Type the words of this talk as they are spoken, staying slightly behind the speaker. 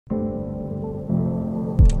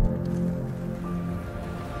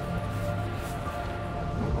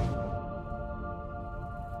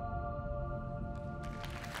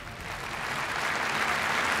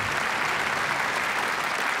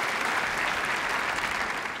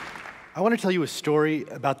I want to tell you a story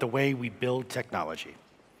about the way we build technology.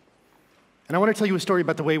 And I want to tell you a story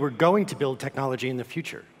about the way we're going to build technology in the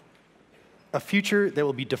future. A future that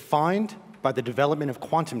will be defined by the development of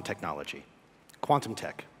quantum technology, quantum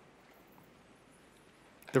tech.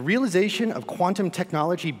 The realization of quantum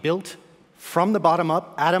technology built from the bottom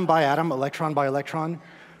up, atom by atom, electron by electron,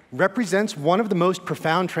 represents one of the most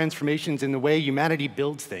profound transformations in the way humanity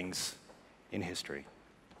builds things in history.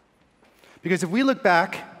 Because if we look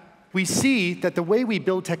back, we see that the way we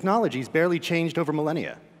build technology has barely changed over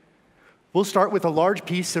millennia. We'll start with a large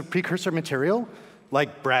piece of precursor material,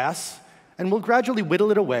 like brass, and we'll gradually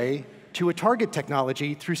whittle it away to a target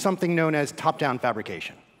technology through something known as top-down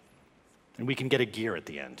fabrication. And we can get a gear at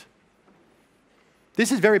the end.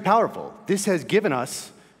 This is very powerful. This has given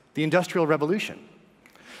us the Industrial Revolution.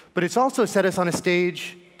 But it's also set us on a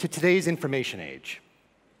stage to today's information age.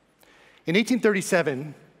 In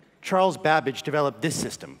 1837, Charles Babbage developed this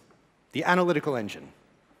system, the Analytical engine.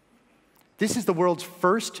 This is the world's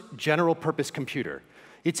first general-purpose computer.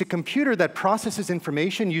 It's a computer that processes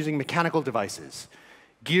information using mechanical devices,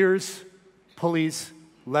 gears, pulleys,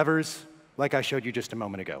 levers, like I showed you just a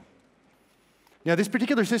moment ago. Now, this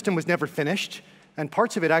particular system was never finished, and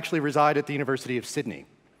parts of it actually reside at the University of Sydney.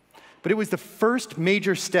 But it was the first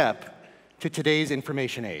major step to today's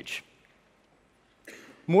information age.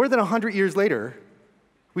 More than 100 years later,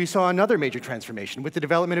 we saw another major transformation with the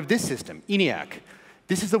development of this system, ENIAC.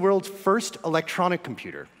 This is the world's first electronic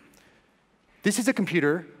computer. This is a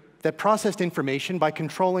computer that processed information by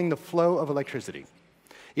controlling the flow of electricity.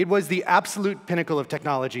 It was the absolute pinnacle of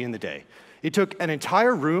technology in the day. It took an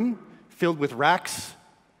entire room filled with racks,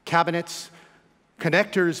 cabinets,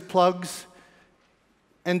 connectors, plugs,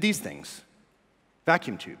 and these things,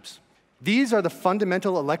 vacuum tubes. These are the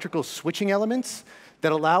fundamental electrical switching elements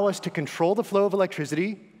that allow us to control the flow of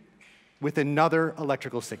electricity with another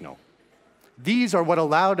electrical signal. These are what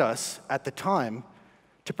allowed us, at the time,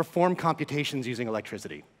 to perform computations using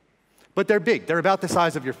electricity. But they're big. They're about the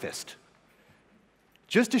size of your fist.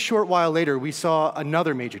 Just a short while later, we saw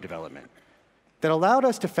another major development that allowed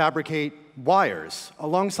us to fabricate wires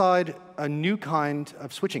alongside a new kind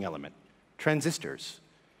of switching element, transistors,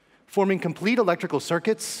 forming complete electrical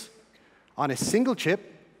circuits on a single chip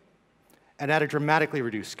and at a dramatically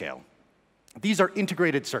reduced scale. These are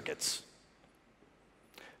integrated circuits.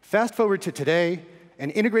 Fast forward to today, an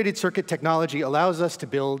integrated circuit technology allows us to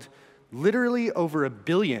build literally over 1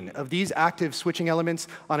 billion of these active switching elements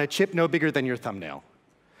on a chip no bigger than your thumbnail.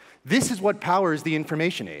 This is what powers the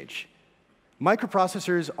information age.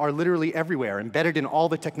 Microprocessors are literally everywhere, embedded in all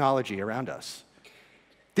the technology around us.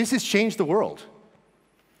 This has changed the world.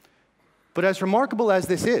 But as remarkable as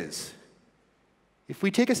this is, if we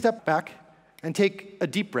take a step back and take a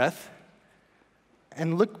deep breath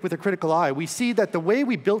and look with a critical eye, we see that the way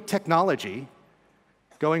we built technology,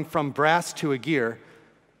 going from brass to a gear,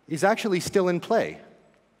 is actually still in play.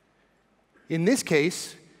 In this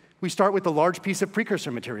case, we start with a large piece of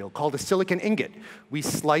precursor material called a silicon ingot. We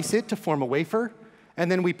slice it to form a wafer,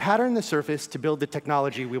 and then we pattern the surface to build the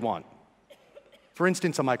technology we want. For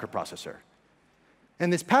instance, a microprocessor.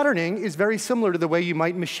 And this patterning is very similar to the way you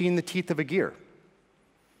might machine the teeth of a gear.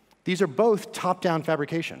 These are both top-down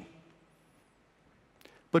fabrication.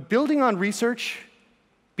 But building on research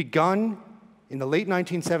begun in the late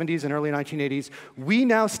 1970s and early 1980s, we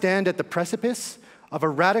now stand at the precipice of a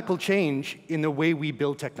radical change in the way we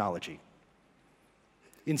build technology.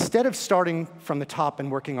 Instead of starting from the top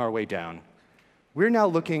and working our way down, we're now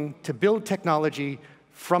looking to build technology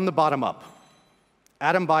from the bottom up,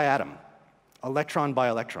 atom by atom, electron by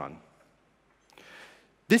electron.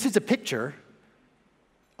 This is a picture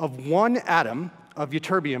of one atom of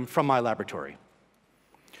ytterbium from my laboratory.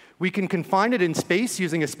 We can confine it in space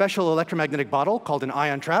using a special electromagnetic bottle called an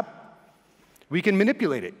ion trap. We can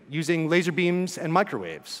manipulate it using laser beams and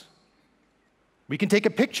microwaves. We can take a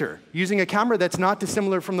picture using a camera that's not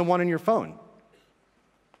dissimilar from the one in your phone.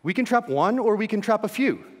 We can trap one, or we can trap a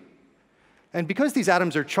few. And because these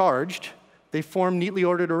atoms are charged, they form neatly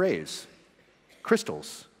ordered arrays,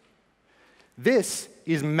 crystals. This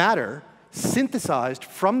is matter synthesized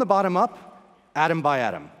from the bottom up, atom by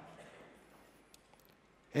atom.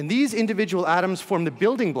 And these individual atoms form the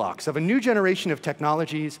building blocks of a new generation of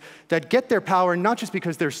technologies that get their power not just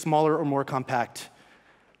because they're smaller or more compact,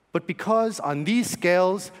 but because on these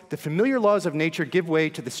scales, the familiar laws of nature give way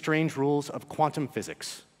to the strange rules of quantum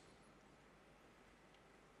physics.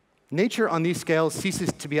 Nature on these scales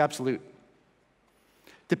ceases to be absolute.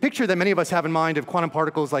 The picture that many of us have in mind of quantum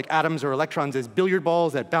particles like atoms or electrons as billiard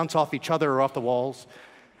balls that bounce off each other or off the walls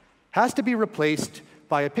has to be replaced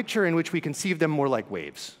by a picture in which we conceive them more like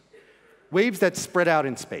waves. Waves that spread out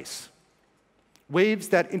in space, waves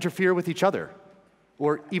that interfere with each other,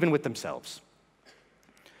 or even with themselves.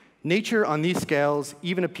 Nature on these scales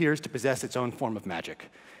even appears to possess its own form of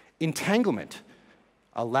magic. Entanglement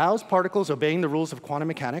allows particles obeying the rules of quantum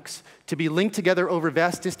mechanics to be linked together over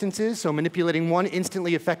vast distances, so manipulating one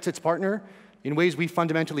instantly affects its partner in ways we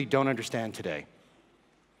fundamentally don't understand today.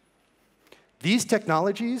 These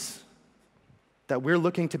technologies that we're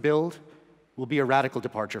looking to build will be a radical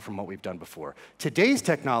departure from what we've done before. Today's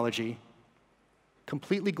technology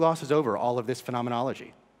completely glosses over all of this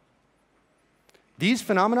phenomenology. These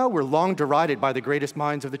phenomena were long derided by the greatest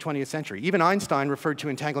minds of the 20th century. Even Einstein referred to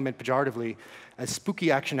entanglement pejoratively as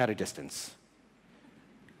spooky action at a distance.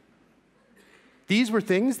 These were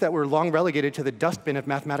things that were long relegated to the dustbin of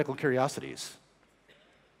mathematical curiosities,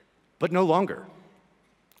 but no longer.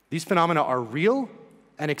 These phenomena are real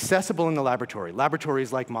and accessible in the laboratory,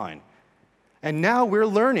 laboratories like mine. And now we're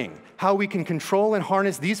learning how we can control and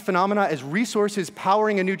harness these phenomena as resources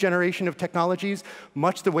powering a new generation of technologies,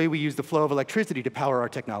 much the way we use the flow of electricity to power our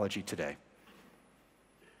technology today.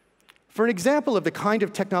 For an example of the kind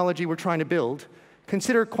of technology we're trying to build,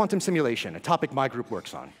 consider quantum simulation, a topic my group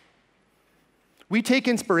works on. We take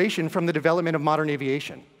inspiration from the development of modern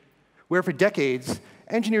aviation, where for decades,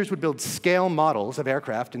 engineers would build scale models of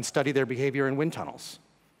aircraft and study their behavior in wind tunnels.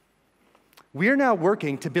 We're now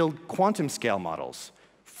working to build quantum scale models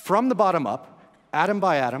from the bottom up, atom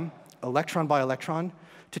by atom, electron by electron,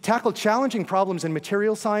 to tackle challenging problems in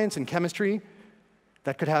material science and chemistry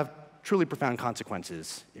that could have truly profound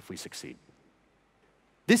consequences if we succeed.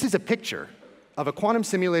 This is a picture of a quantum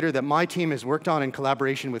simulator that my team has worked on in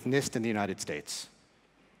collaboration with NIST in the United States.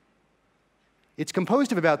 It's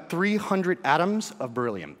composed of about 300 atoms of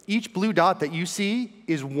beryllium. Each blue dot that you see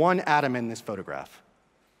is one atom in this photograph.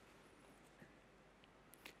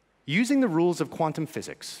 Using the rules of quantum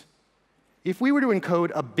physics, if we were to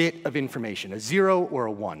encode a bit of information, a 0 or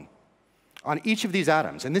a 1, on each of these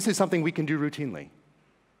atoms, and this is something we can do routinely,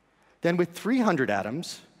 then with 300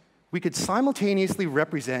 atoms, we could simultaneously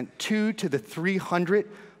represent 2 to the 300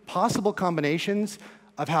 possible combinations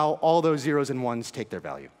of how all those zeros and ones take their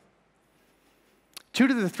value. 2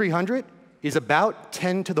 to the 300 is about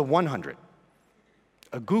 10 to the 100,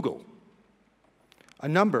 a googol, a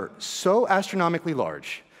number so astronomically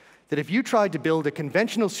large that if you tried to build a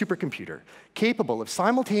conventional supercomputer capable of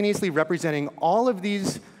simultaneously representing all of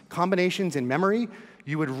these combinations in memory,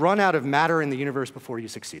 you would run out of matter in the universe before you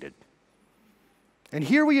succeeded. And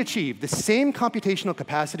here we achieve the same computational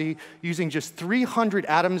capacity using just 300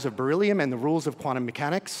 atoms of beryllium and the rules of quantum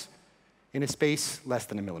mechanics in a space less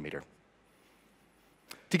than a millimeter.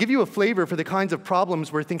 To give you a flavor for the kinds of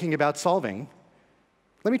problems we're thinking about solving,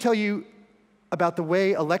 let me tell you about the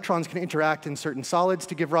way electrons can interact in certain solids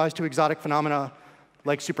to give rise to exotic phenomena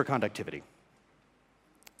like superconductivity,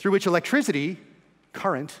 through which electricity,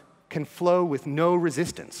 current, can flow with no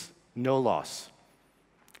resistance, no loss.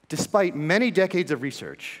 Despite many decades of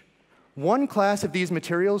research, one class of these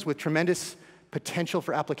materials with tremendous potential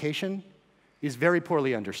for application is very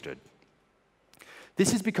poorly understood.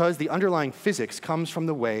 This is because the underlying physics comes from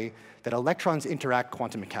the way that electrons interact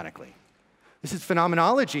quantum mechanically. This is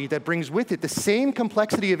phenomenology that brings with it the same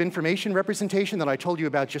complexity of information representation that I told you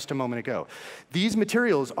about just a moment ago. These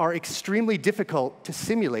materials are extremely difficult to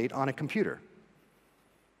simulate on a computer.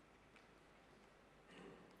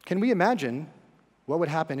 Can we imagine what would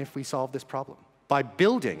happen if we solved this problem? By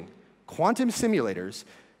building quantum simulators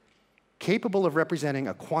capable of representing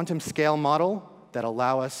a quantum scale model that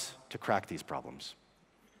allow us to crack these problems.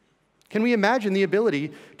 Can we imagine the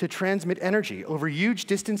ability to transmit energy over huge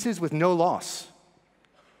distances with no loss?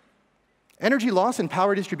 Energy loss in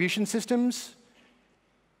power distribution systems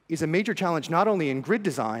is a major challenge not only in grid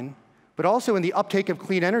design, but also in the uptake of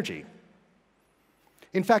clean energy.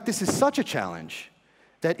 In fact, this is such a challenge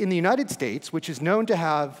that in the United States, which is known to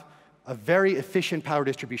have a very efficient power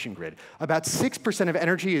distribution grid, about 6% of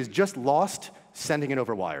energy is just lost sending it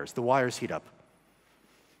over wires. The wires heat up.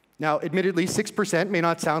 Now, admittedly, 6% may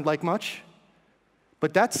not sound like much,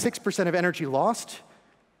 but that 6% of energy lost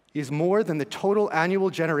is more than the total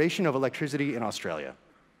annual generation of electricity in Australia,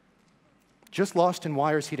 just lost in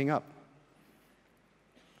wires heating up.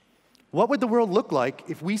 What would the world look like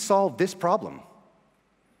if we solved this problem?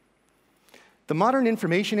 The modern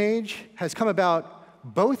information age has come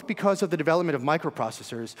about both because of the development of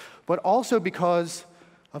microprocessors, but also because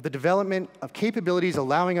of the development of capabilities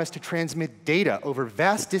allowing us to transmit data over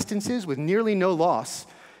vast distances with nearly no loss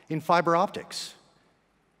in fiber optics.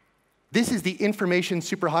 This is the information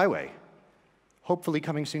superhighway, hopefully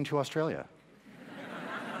coming soon to Australia.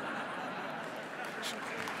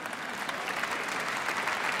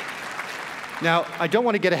 Now, I don't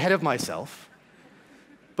want to get ahead of myself,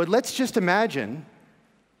 But let's just imagine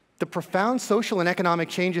the profound social and economic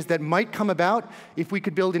changes that might come about if we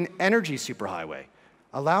could build an energy superhighway,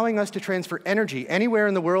 allowing us to transfer energy anywhere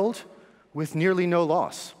in the world with nearly no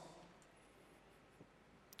loss.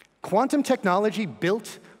 Quantum technology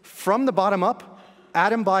built from the bottom up,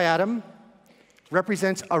 atom by atom,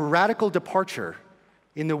 represents a radical departure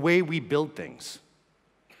in the way we build things.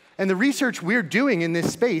 And the research we're doing in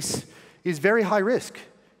this space is very high risk.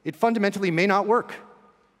 It fundamentally may not work.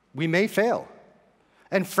 We may fail.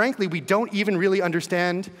 And frankly, we don't even really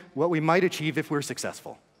understand what we might achieve if we're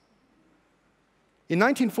successful. In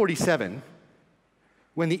 1947,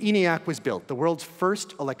 when the ENIAC was built, the world's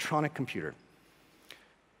first electronic computer,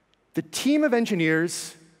 the team of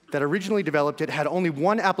engineers that originally developed it had only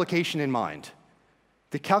one application in mind: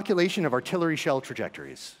 the calculation of artillery shell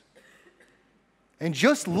trajectories. And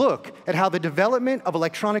just look at how the development of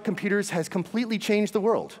electronic computers has completely changed the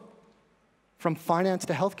world, from finance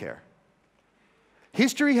to healthcare.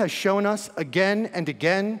 History has shown us again and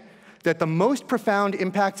again that the most profound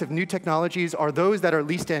impacts of new technologies are those that are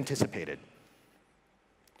least anticipated.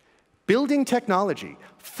 Building technology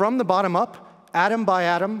from the bottom up, atom by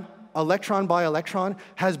atom, electron by electron,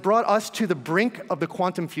 has brought us to the brink of the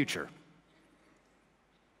quantum future.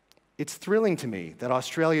 It's thrilling to me that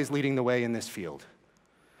Australia is leading the way in this field.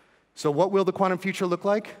 So what will the quantum future look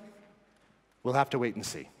like? We'll have to wait and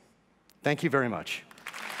see. Thank you very much.